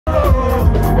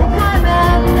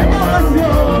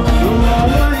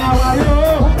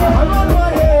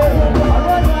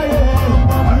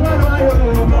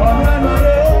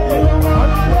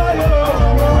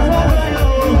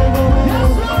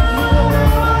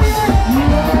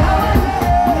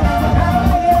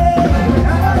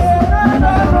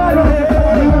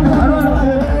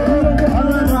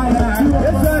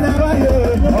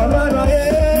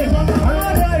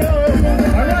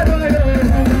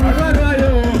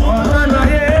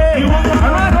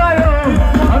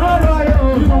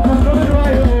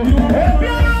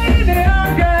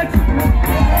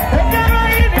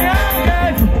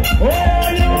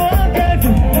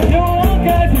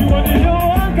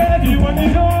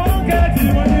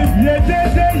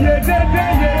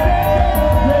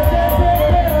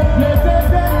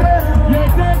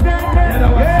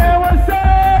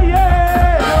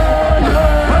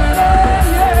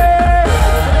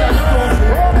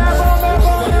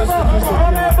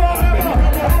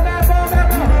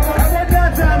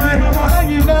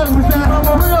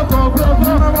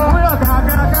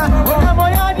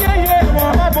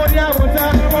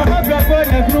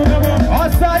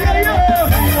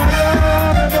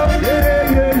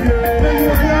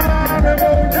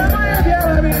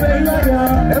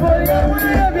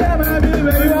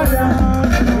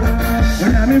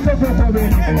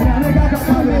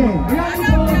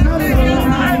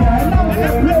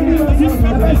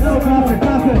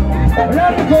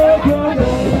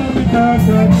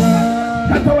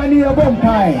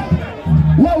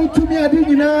What to me, I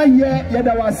didn't know yet.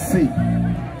 I was sick.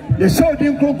 The show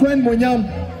didn't cook when Munyam.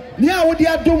 Near what they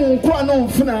are doing, Quano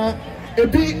Funa, a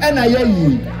big and a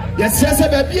yay. Yes, yes,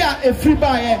 a free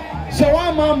buyer. So,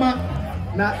 our mama,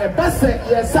 now a basset,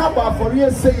 yes, Saba for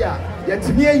real sayer, yet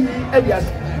near you, Elias.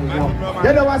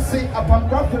 Then I was sick upon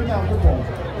Crawford young people.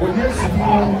 When you see you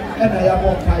and I am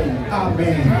on time.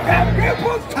 Amen.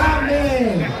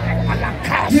 Amen.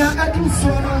 Yeah, I do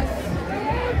so.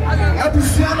 I do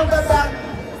see another back.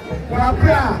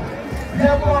 Wabra,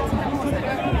 never.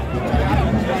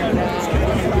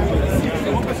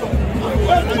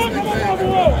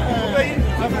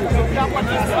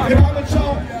 The Bible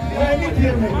show where you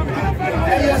hear me.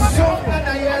 And your soul and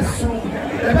I so.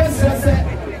 The best say,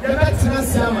 the best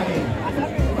Nassamani.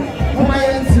 Who I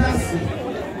am Nassi.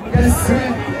 Yes, sir.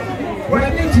 Where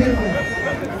you hear me.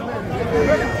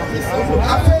 I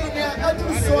pay me, I do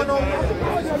so no.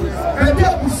 And the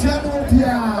Busiano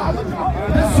Pia.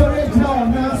 That's already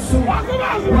now, so.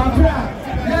 Wabra,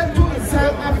 let to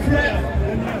serve a friend.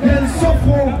 Then so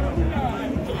for.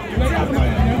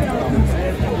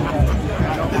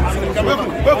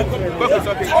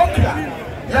 Okra,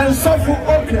 yan sofu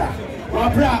okra,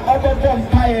 wabra obobo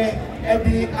mpaye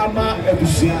edi ama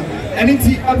ebusia.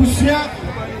 Eniti abusia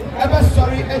ebe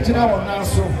sorry ejina wona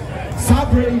so.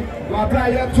 Sabre wabra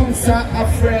yetunsa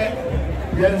afre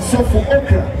yan sofu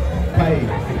okra mpaye.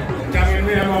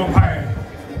 Jamini ama mpaye.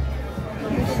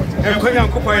 Ekonya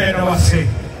nkopaye na wase.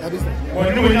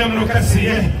 Wonu nyam no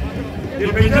kasiye.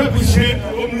 Ebeda busie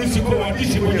omnusi ko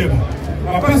wadishi bodem.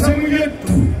 Apasa mu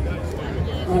yetu.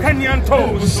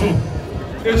 Kanyanto so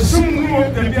esumru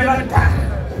de bialata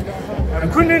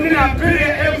kunini na pere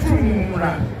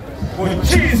efumura for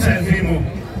Jesus name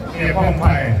e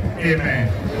vampire amen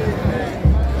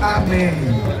amen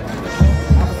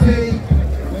afei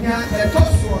nya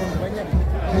etoso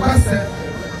wase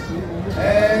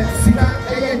sika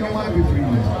eye nyoma bibiri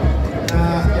na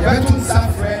ebetu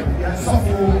safre ya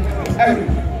sofo every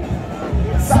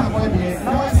somebody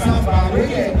no samba we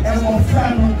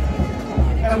emofrano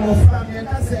family,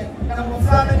 that's it.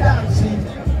 Family dancing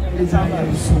is our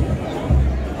issue.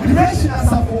 The nation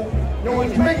as a whole, no one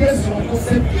make us so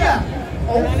here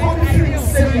or country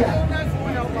say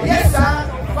yes, sir.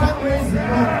 Families, I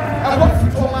want to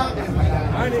come out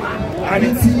and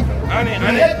it's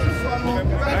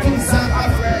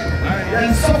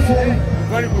and suffer.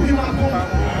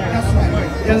 That's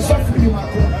right. And suffer you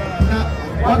now.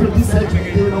 What will this say to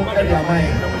you? Know earlier,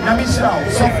 mind. Now, Michelle,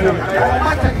 suffer.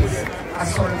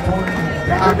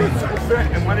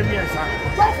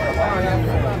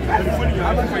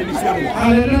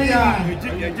 Hallelujah.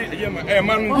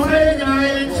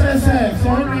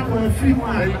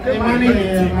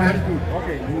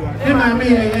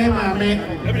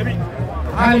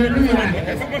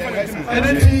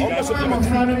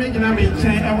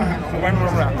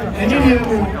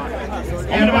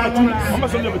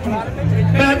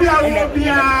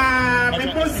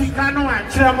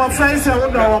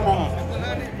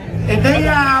 And then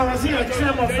I was here a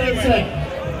trim of friends.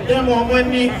 Then when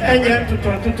me and you to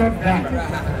talk that.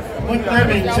 When I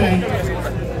may change.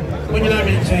 When I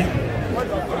may change.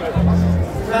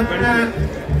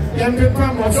 Young people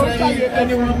are afraid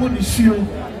anyone would issue.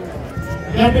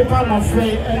 Young people are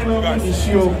afraid anyone would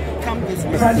issue.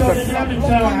 If I don't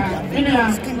tell her, in the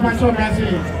asking what you're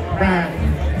messing,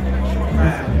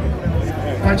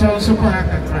 but also crack.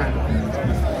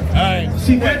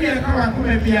 She got me a car,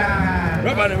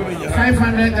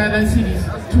 500 Ghana cities,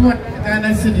 200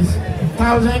 Ghana cities,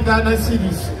 1,000 Ghana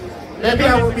cities. Maybe I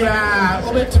will be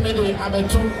over to me. I'm a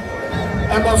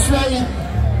flying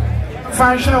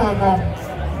fashion or more.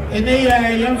 And they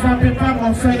young fan people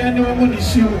are afraid anyone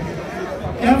is you.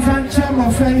 Young fan charm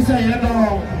of friends are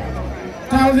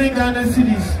 1,000 Ghana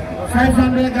cities,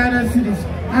 500 Ghana cities,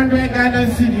 100 Ghana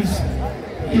cities.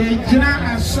 Jina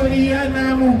Asori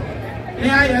Namu.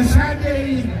 Yeah, yes, I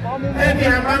did. Maybe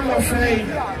I'm on free.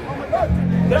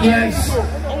 Yes.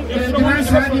 Maybe I'm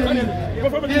free.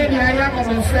 Maybe I am on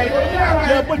free.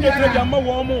 Yeah, but you're a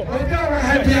more.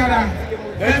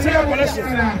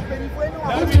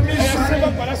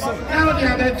 Now the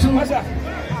other two.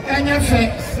 And your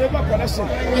face.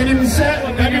 And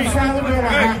himself, and you found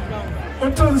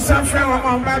Oton Safra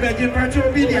on Baba, you brought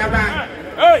your video back.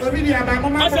 Video back.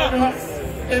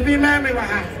 Every man may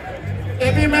have.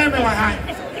 Every man may have.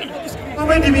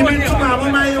 Nobody be meant to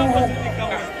my own.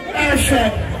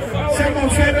 Airship. Some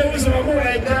of feathers are more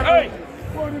like that.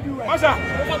 What's up?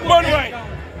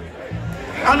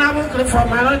 And I won't look for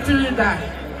my own to that.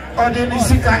 Or the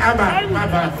Nisika Abba.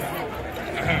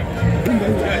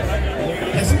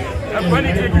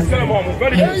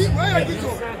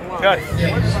 Yes.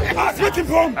 I'm switching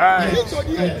from. Where are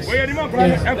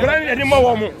I'm planning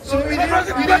anymore. So we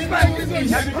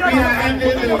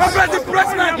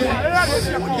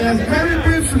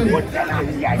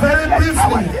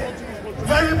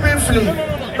very briefly.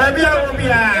 Maybe I will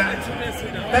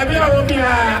be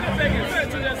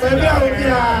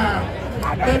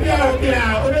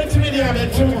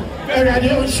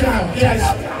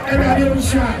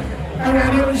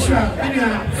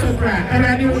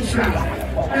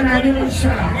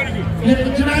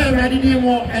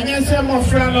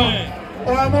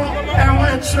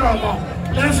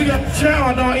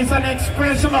it's an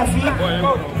expression of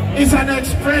love. It's an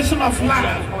expression of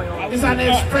love. It's an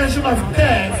expression of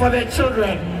care for the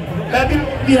children.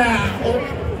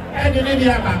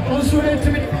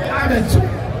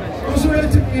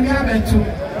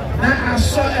 Now I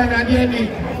saw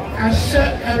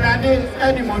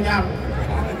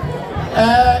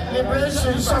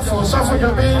liberation suffer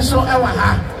your being so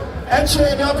ever.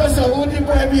 Actually, the opposite would be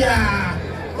where we are.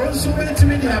 Also, wait a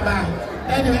minute about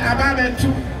any about it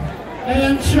too.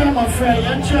 And chum of Frey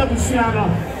and chum Fiano.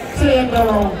 Say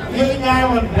no, yea, I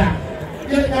want that.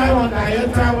 Yea, I want that. You're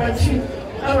power cheap.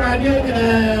 All right,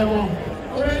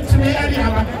 wait to me, any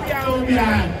about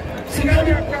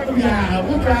Scenario,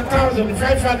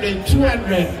 1,500,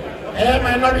 200.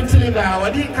 Minority leader,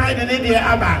 what do you kind of India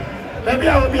about? Maybe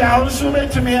I will be also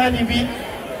wait to me any bit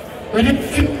within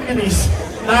few minutes.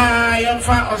 Now, I am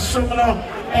far or similar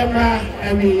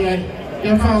every year.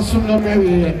 You found similar every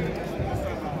year.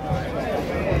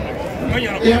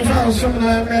 You found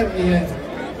similar every year.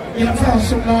 You found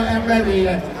similar every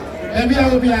year. Maybe I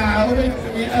will be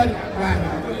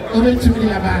over to me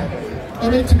about.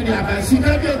 See,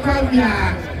 maybe a crowd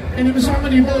here, and if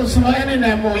somebody knows no any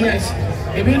more, yes.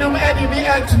 If you know any be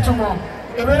add to tomorrow,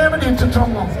 if you never need to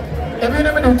tomorrow, if you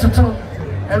never need to tomorrow,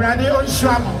 a radio on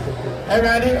Shamo, a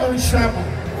radio on Shamo.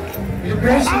 You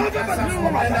brace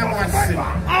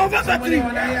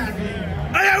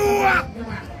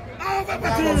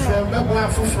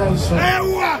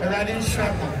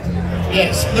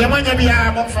yes, the money be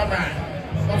a more for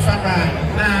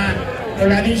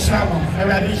Radish Ramo,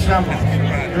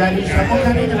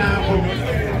 coming now.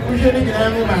 Who's getting a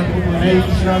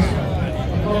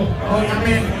oh, I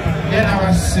mean, then I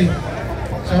was sick.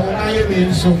 So now you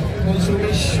mean so, also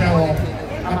be shower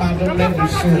about the level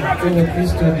so, over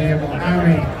Christo name.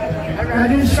 Amen.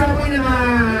 Radish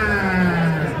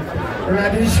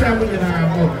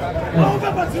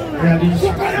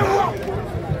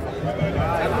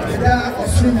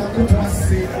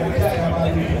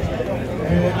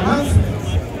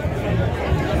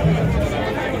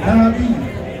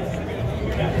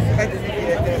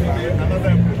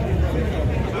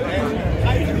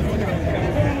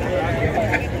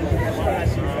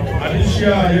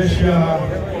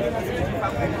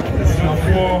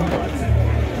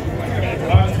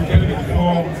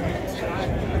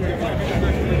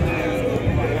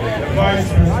Vice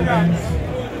President of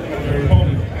the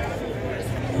Republic.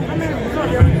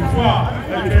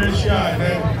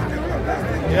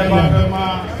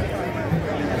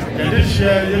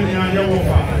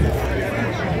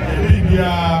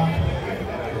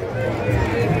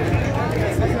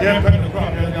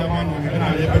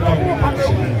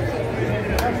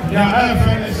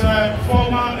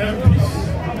 Former MPs,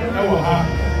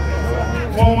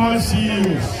 former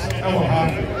CEOs,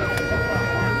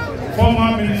 former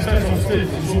ministers of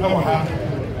state,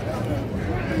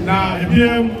 now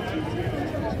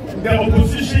the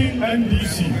opposition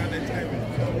NDC.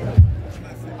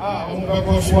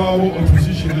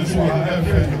 Opposition is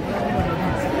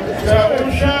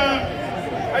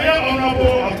I am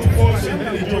honorable to force in the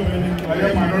Germany. I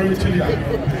am minority leader.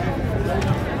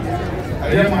 I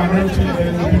am minority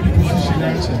leader position.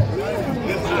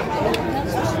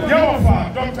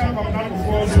 Dr.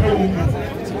 Kumawu,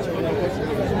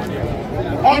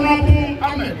 honorable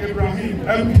Ahmed Ibrahim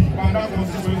MP Banda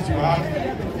constituency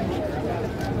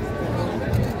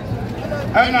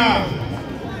and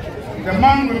the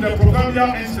man with the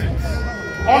proverbial instincts,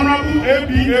 Honorable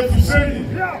A.B.A. Hussein.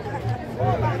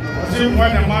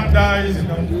 When a man dies in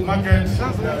the market,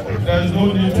 there is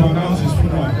no need to announce his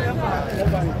funeral.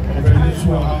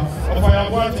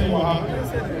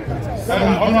 And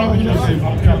Honorable Joseph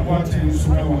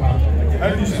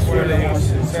and this is where they are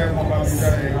sincere about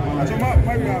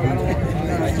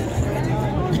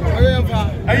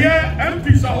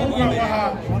MPs are all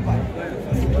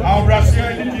our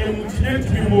Russian Indian, yet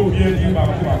we will be a